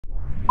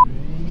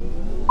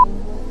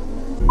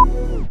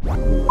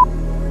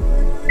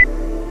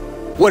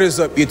What is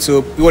up,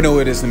 YouTube? You wanna know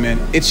what it is, man?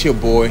 It's your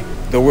boy,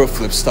 the Real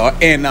Flipstar,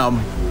 and I'm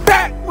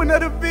back with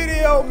another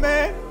video,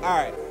 man.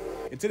 Alright,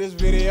 into this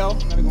video, I'm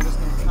not gonna waste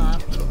no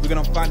time. We're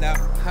gonna find out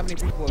how many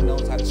people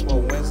knows how to spell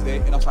Wednesday,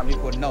 and also how many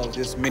people know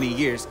this many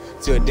years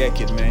to a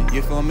decade, man.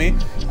 You feel me?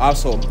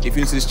 Also, if you're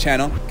new to this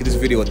channel, give this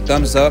video a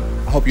thumbs up.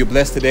 I hope you're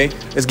blessed today.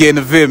 Let's get in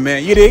the vid,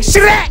 man. You dig?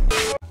 Shit!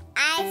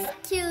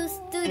 IceCube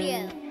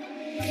Studio.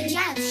 Good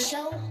job,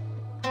 show.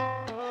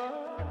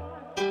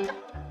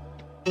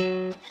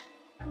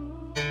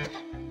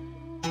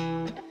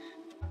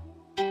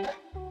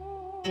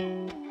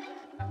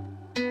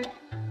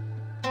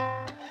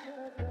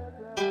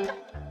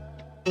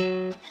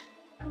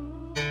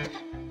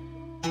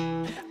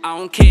 I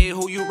don't care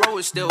who you roll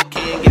with, still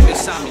can't give it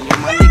some. You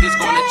my niggas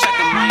gonna check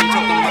them, I ain't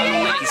talking about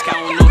no Nikes.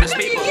 Counting all this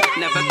paper,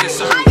 never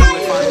concerned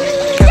with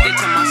money. Kept it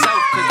to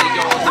myself, cause they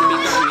all let me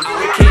learn me. I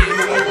don't care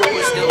who you roll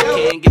with, still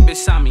can't give it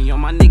some. Yo,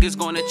 my niggas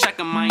gonna check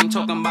them, I ain't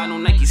talking about no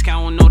Nikes.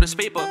 Counting all this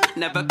paper,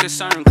 never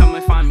concerned, come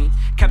and find me.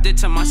 Kept it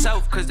to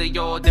myself, cause they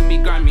all let me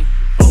grimy.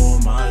 All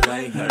my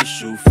life, had to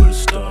shoot for the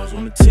stars.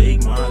 Wanna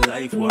take my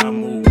life while I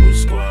move with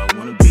squad.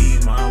 Wanna be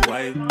my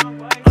wife,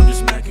 I'm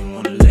just macking,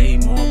 wanna lay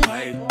more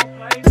pipe.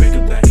 Break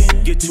it back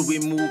in. Get to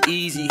it, move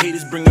easy.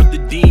 Haters bring up the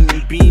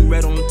demon. Beam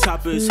red on the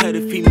top of his head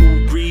if he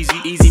move breezy.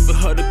 Easy for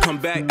her to come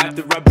back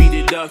after I beat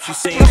it up. She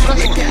saying she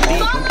make it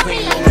deep. I'm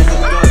playing on her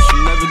gut. She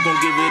never gon'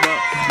 give it up.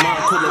 Mom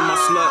calling my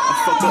slut. I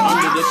fuck her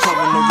under the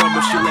cover, no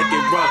rubber. She like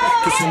it rough.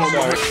 Kissing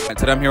over her.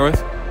 Today I'm here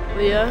with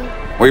Leah.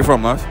 Where you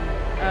from, love?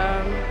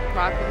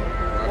 Rockland.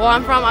 Well,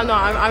 I'm from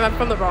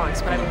the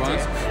Bronx, but I'm from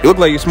You look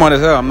like you're smart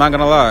as hell. I'm not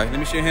gonna lie. Let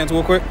me shake your hands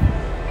real quick.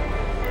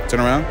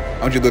 Turn around. I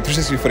want you to look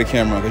 360 for the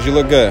camera because you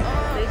look good.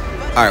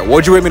 All right,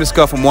 what'd you rate me to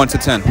scale from 1 to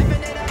 10?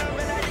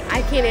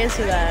 I can't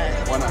answer that.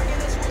 Why not?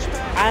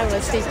 I'm a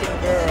safety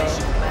girl.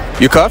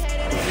 You cuffed?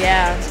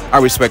 Yeah. I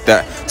respect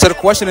that. So the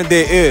question of the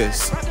day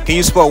is, can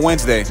you spell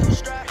Wednesday?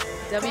 WEDNESDAY.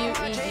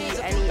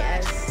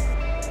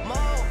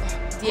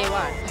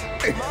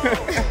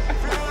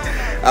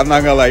 I'm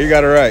not gonna lie, you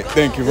got it right.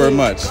 Thank you very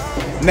much.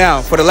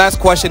 Now, for the last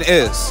question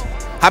is,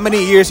 how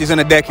many years is in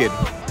a decade?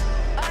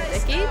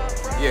 Decade?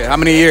 Yeah, how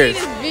many years?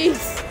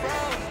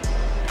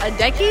 A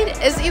decade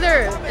is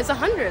it's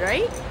 100,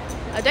 right?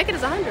 A decade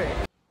is 100.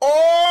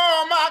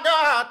 Oh my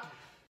God!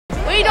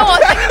 Wait, no, a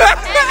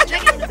decade is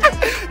 10.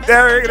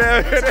 There it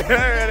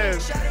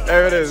is.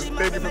 There it is.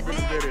 Thank you for putting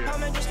the video.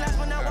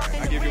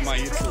 I'll give you my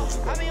YouTube.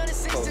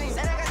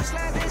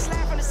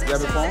 You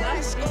have your phone?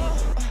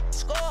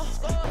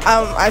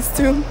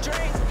 Ice2.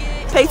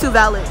 Pay2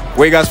 valid.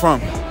 Where you guys from?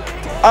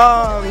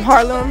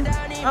 Harlem.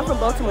 I'm from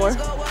Baltimore.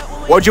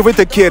 What'd you rate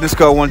the kid in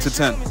scale 1 to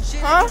 10?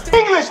 Huh?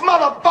 English,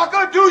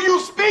 motherfucker, do you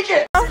speak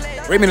it?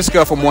 Rate me in a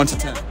scale from 1 to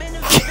 10.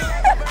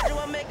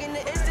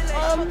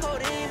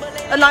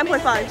 A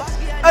 9.5.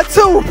 A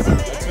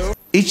 2.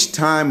 Each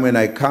time when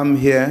I come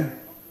here,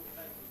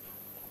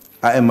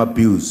 I am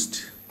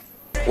abused.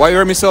 Why you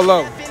rate me so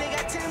low?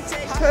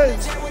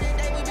 Cause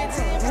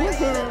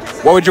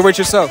What would you rate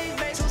yourself?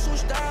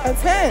 a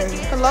 10.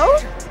 Hello?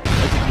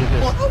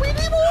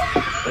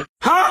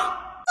 Huh?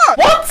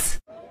 What?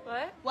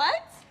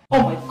 What?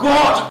 Oh my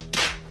God!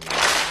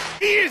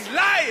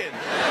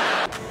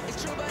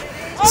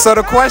 So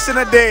the question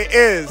of the day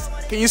is,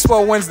 can you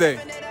spell Wednesday?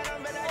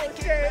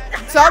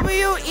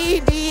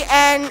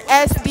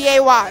 WEDNSDAY.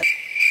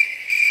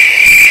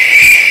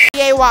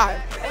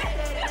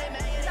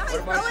 What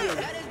about you?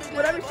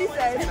 Whatever she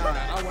said. Nah, I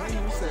want you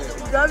to say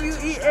it.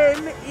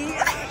 WENE.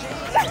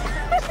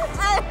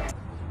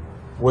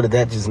 What did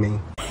that just mean?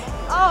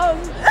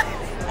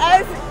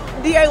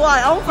 SDAY.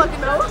 I don't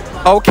fucking know.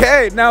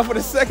 Okay, now for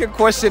the second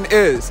question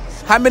is,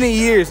 how many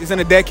years is in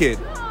a decade?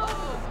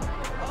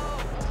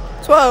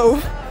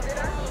 12.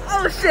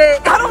 Oh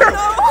shit. I don't know.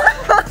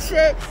 Oh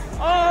shit.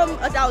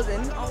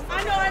 1,000.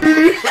 I know.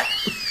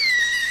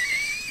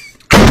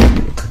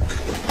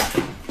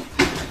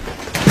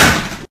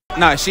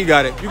 Nah, she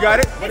got it. You got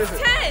it? What is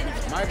it?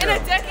 10. My In girl. a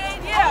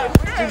decade, yeah.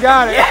 She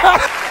got it.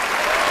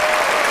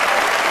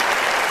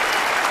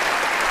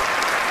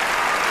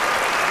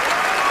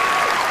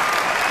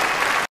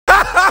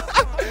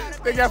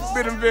 Thank you for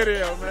spitting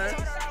video, man.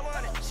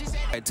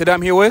 Hey, today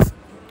I'm here with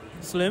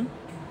Slim.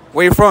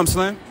 Where you from,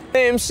 Slim?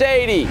 Slim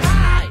Shady.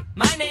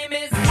 My name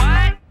is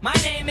what? My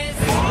name is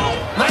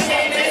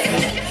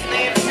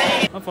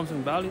I'm from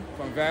Sun Valley.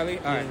 From Valley?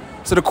 All right.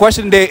 So the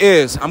question today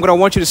is, I'm going to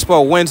want you to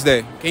spell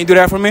Wednesday. Can you do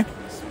that for me?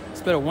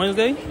 Spell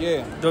Wednesday.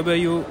 Yeah.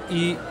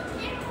 W-E...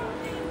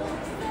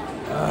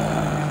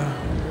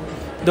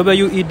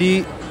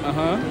 W-E-D...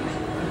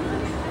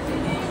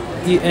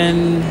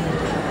 E-N...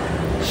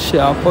 Shit,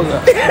 I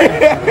forgot.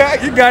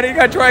 You got it. You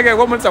got to try again.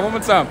 One more time.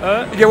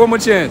 You get one more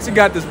chance. You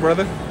got this,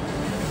 brother.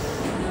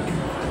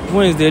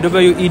 Wednesday.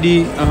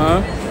 W-E-D...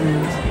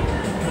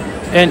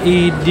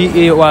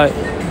 N-E-D-A-Y.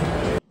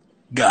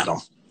 Got him.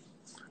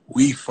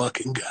 We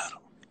fucking got him.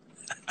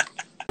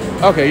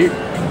 Okay,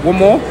 one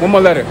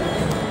more letter.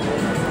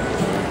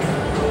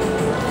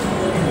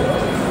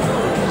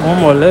 One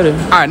more letter.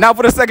 All right, now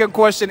for the second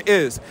question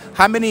is,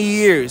 how many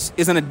years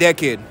is in a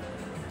decade?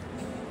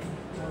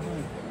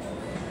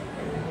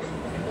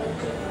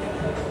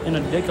 In a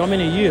decade? How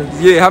many years?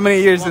 Yeah, how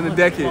many years in a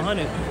decade?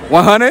 100.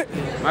 100?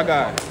 My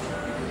God.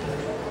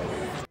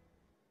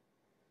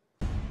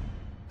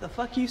 The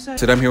fuck you said?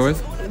 So I'm here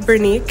with?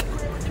 Bernique.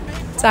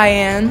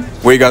 Diane.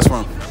 Where you guys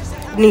from?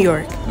 New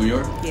York. New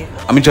York? Yeah.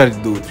 I'm gonna try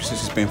to do it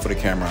since you're for the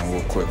camera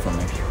real quick for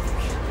me.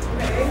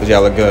 Cause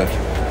y'all look good.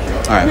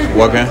 All right,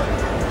 walk in.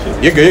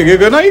 You're good, you're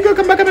good. No, you're good.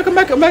 Come back in. You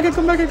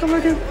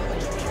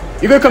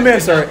good, come in,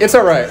 sir. It's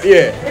all right.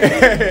 Yeah.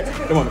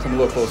 Come on, come a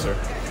little closer.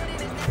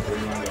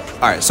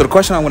 All right, so the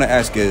question I want to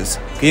ask is,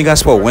 can you guys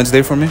spell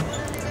Wednesday for me?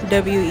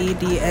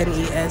 WEDNESDAY.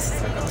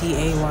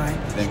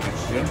 Thank you.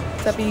 Yeah.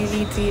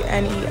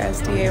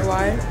 WEDNESDAY. All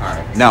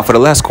right. Now, for the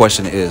last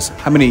question is,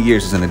 how many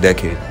years is in a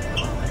decade?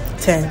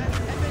 10.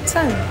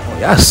 Oh,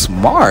 y'all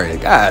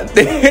smart. God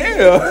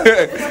damn.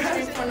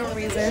 For no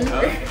reason.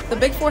 The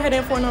big forehead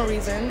ain't for no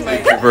reason.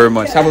 Like, Thank you very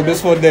much. Have a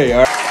blissful day. All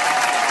right.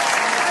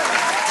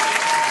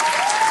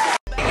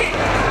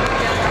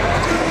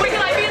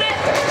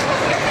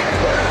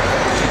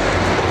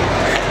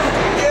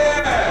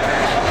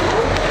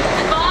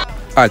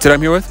 All right, today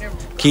I'm here with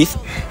Keith.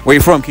 Where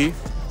you from, Keith?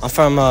 I'm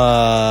from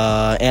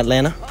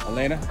Atlanta.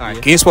 Atlanta. All right.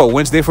 Can you spell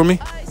Wednesday for me?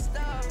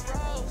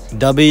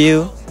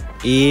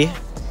 WESNLD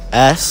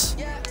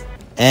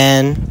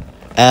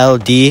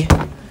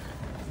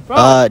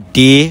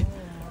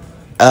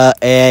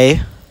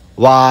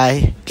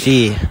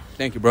DAYG.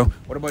 Thank you, bro.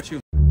 What about you?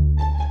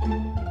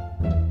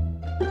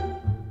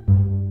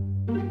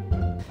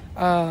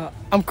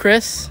 I'm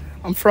Chris.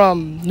 I'm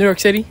from New York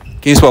City.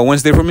 Can you spell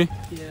Wednesday for me?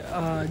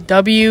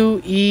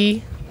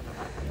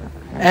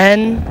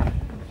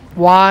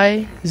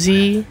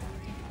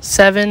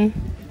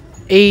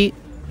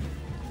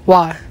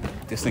 WENYZ78Y.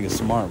 This nigga's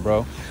smart,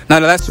 bro. Now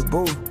that's the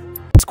boom.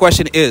 This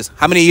question is,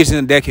 how many years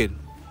in a decade?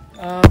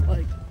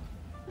 Like.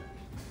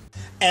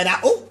 And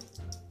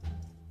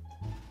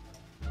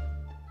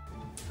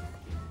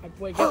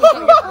Wait,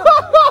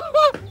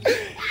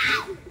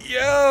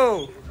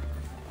 Yo.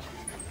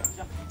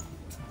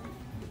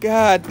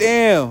 God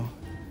damn.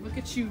 Look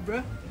at you,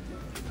 bro.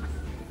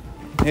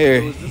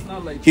 Here.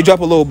 You drop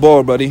a little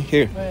ball, buddy.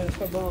 Here. Man, it's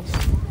my balls.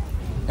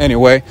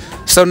 Anyway,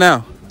 so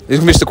now, this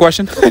is the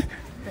question.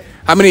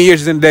 How many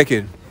years is in a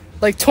decade?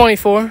 Like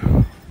 24.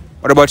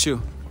 What about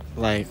you?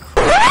 Like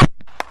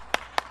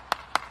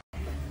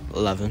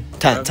 11.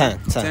 10. 10.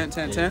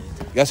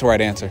 That's the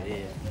right answer.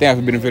 Thank you for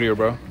being in the video,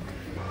 bro.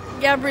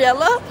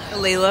 Gabriella.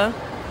 Layla.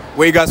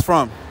 Where you guys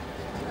from?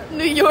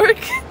 New York.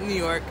 New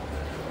York.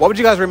 What would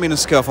you guys rate me on a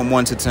scale from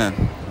 1 to 10? I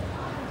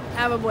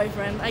have a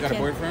boyfriend. I got a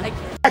can't. boyfriend? I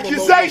can't.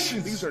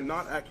 accusations. These are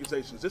not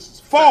accusations. This is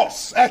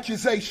false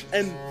accusations.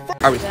 And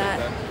I respect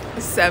that.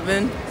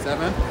 7.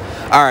 7?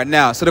 All right,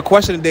 now, so the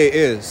question today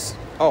is,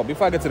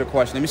 before I get to the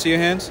question, let me see your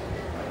hands.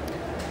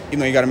 You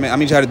know you got to, I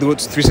need you to do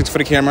it 360 for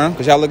the camera,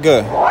 because y'all look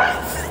good.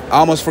 I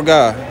almost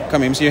forgot.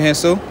 Come here, let me see your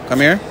hands too. Come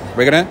here,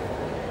 break it in.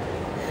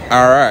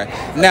 All right.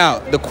 Now,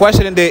 the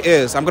question today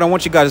is, I'm going to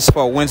want you guys to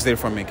spell Wednesday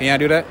for me. Can y'all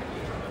do that?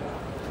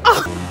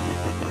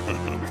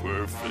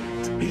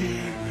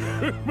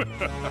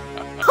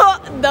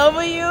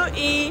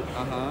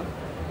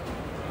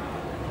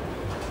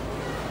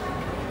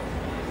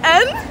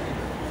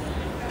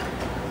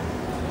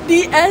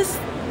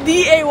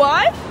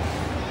 WENDSDAY.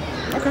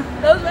 Okay.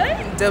 That was right?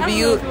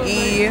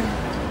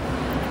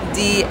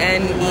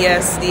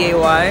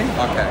 WEDNESDAY.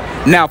 Okay.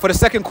 Now, for the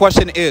second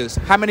question is,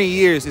 how many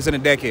years is in a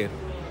decade?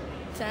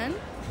 10.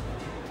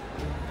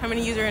 How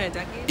many years are in a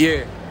decade?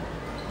 Yeah.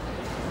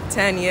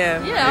 10,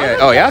 yeah. Yeah.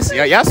 Oh, y'all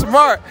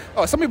smart.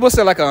 Oh, some people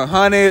say like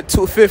 100,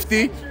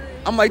 250.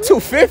 I'm like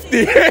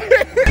 250.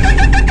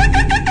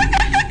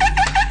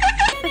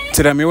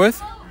 Today I'm here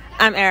with?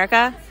 I'm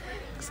Erica.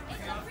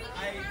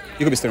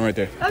 You could be standing right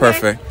there. Okay.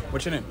 Perfect.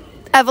 What's your name?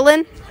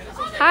 Evelyn.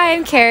 Hi,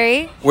 I'm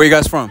Carrie. Where you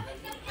guys from?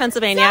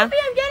 Pennsylvania. Sophie,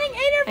 I'm getting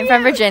interviewed. I'm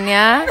from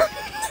Virginia.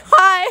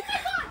 Hi.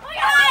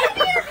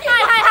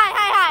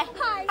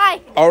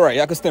 Hi. All right,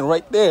 y'all can stand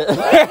right there.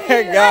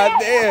 God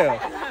damn.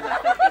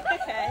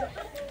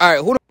 All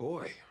right, who the...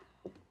 Boy,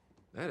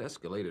 that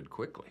escalated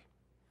quickly.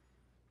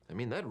 I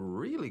mean, that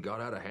really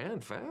got out of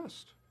hand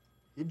fast.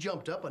 it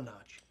jumped up a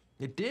notch.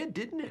 It did,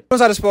 didn't it?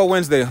 Who's how to spell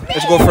Wednesday?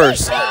 Let's go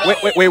first.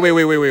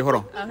 Wait. Hold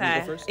on.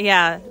 Okay.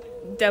 Yeah.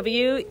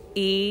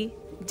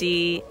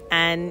 WEDNESDAY.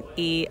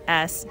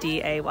 WEDNESDAY.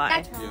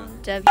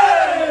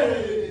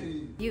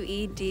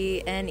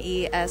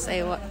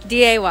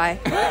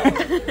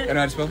 And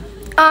how to spell?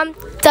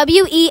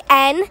 WENDAY.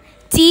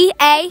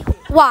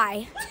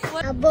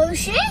 A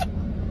bullshit.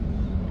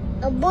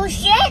 A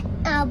bullshit.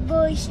 A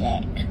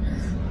bullshit.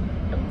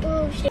 A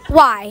bullshit.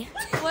 Why?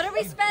 What are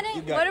we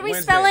spelling? What are we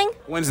Wednesday. spelling?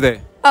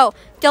 Wednesday. Oh,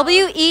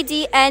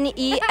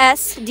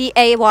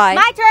 WEDNESDAY.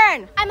 My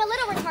turn. I'm a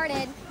little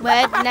retarded.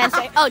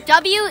 Wednesday. Oh,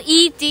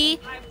 WEDNESDAY.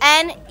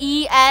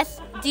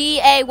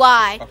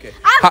 Okay.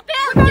 I'm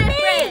built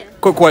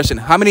different. Quick question.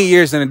 How many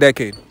years in a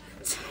decade?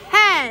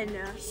 10.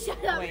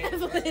 Shut up,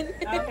 Evelyn.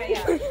 Okay,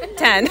 yeah.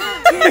 10.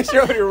 She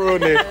already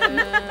ruined it.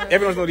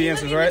 Everyone knows the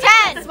answers, right?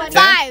 10.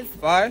 5.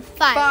 5?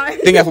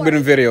 5. Think I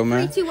forbidden video,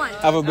 man. 3, 2, 1.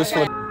 Have a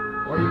biscuit. Why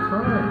are you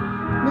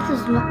crying? This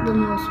is not the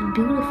most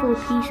beautiful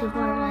piece of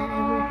art I've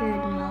ever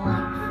heard in my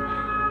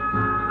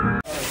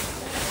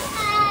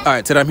life. All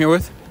right, today I'm here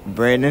with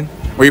Brandon.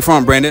 Where you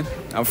from, Brandon?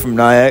 I'm from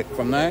Nyack.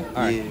 From Nyack? All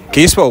right. Yeah.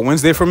 Can you spell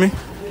Wednesday for me?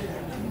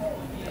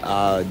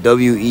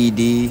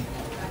 WEDNSEDDAY.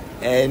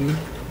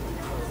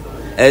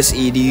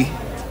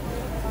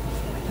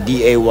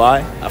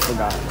 I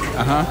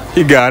forgot.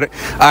 You got it.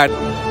 All right.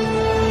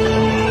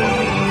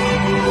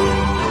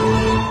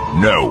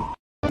 No.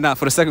 Now,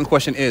 for the second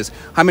question is,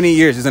 how many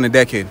years is in a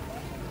decade?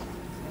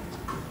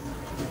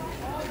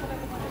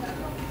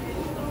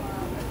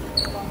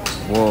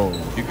 Whoa.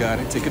 You got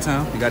it. Take your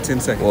time. You got 10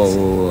 seconds.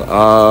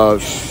 Whoa.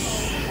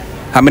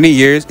 How many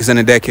years is in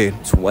a decade?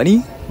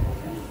 20?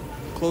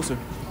 Closer.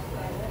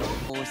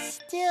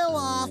 Still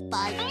off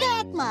by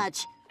that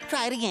much.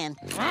 Try it again.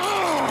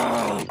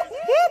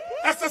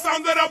 That's the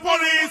sound of the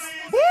police.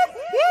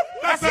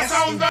 That's the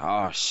sound of...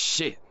 Oh,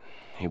 shit.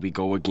 Here we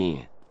go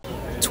again.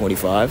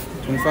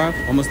 25. 25?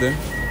 Almost there.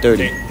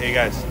 30. Hey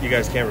guys, you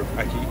guys can't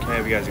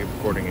have you guys get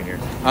recording in here.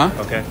 Huh?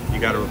 Okay. You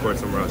gotta record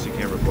somewhere else. You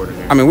can't record in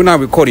here. I mean, we're not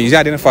recording. You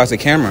identify as the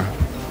camera.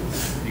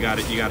 You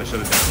gotta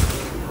shut it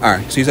down. All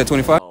right. So you said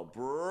 25? Oh,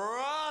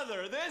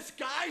 brother, this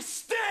guy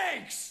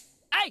stinks.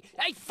 Hey,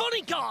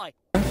 funny guy.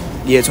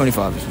 Yeah,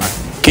 25.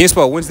 Can you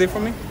spell Wednesday for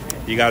me?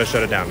 You gotta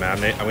shut it down,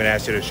 man. I'm gonna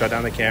ask you to shut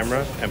down the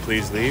camera and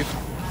please leave.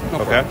 No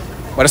okay? problem.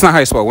 But that's not how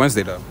you spell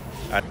Wednesday, though.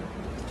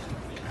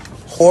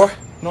 Whore?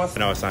 No, it's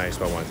not how you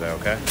spell Wednesday,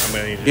 okay? I'm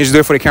gonna need You just do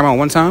it for the camera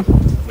one time? I'm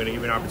gonna give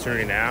you an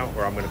opportunity now,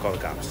 or I'm gonna call the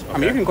cops. Okay? I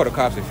mean, you can call the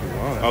cops if you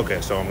want. Okay,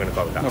 so I'm gonna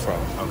call the cops. No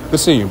problem. Okay. Good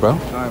seeing you, bro. All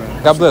right,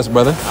 man. God bless,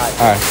 brother. All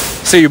right.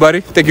 See you,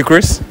 buddy. Thank you,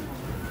 Chris.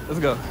 Let's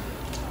go.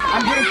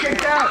 I'm getting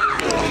kicked out.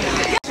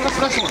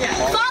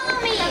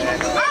 Follow me.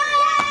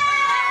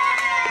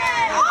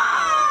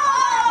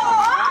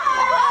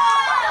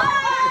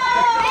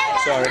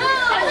 Sorry.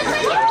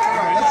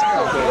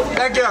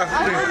 Thank you.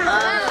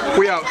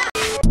 We out.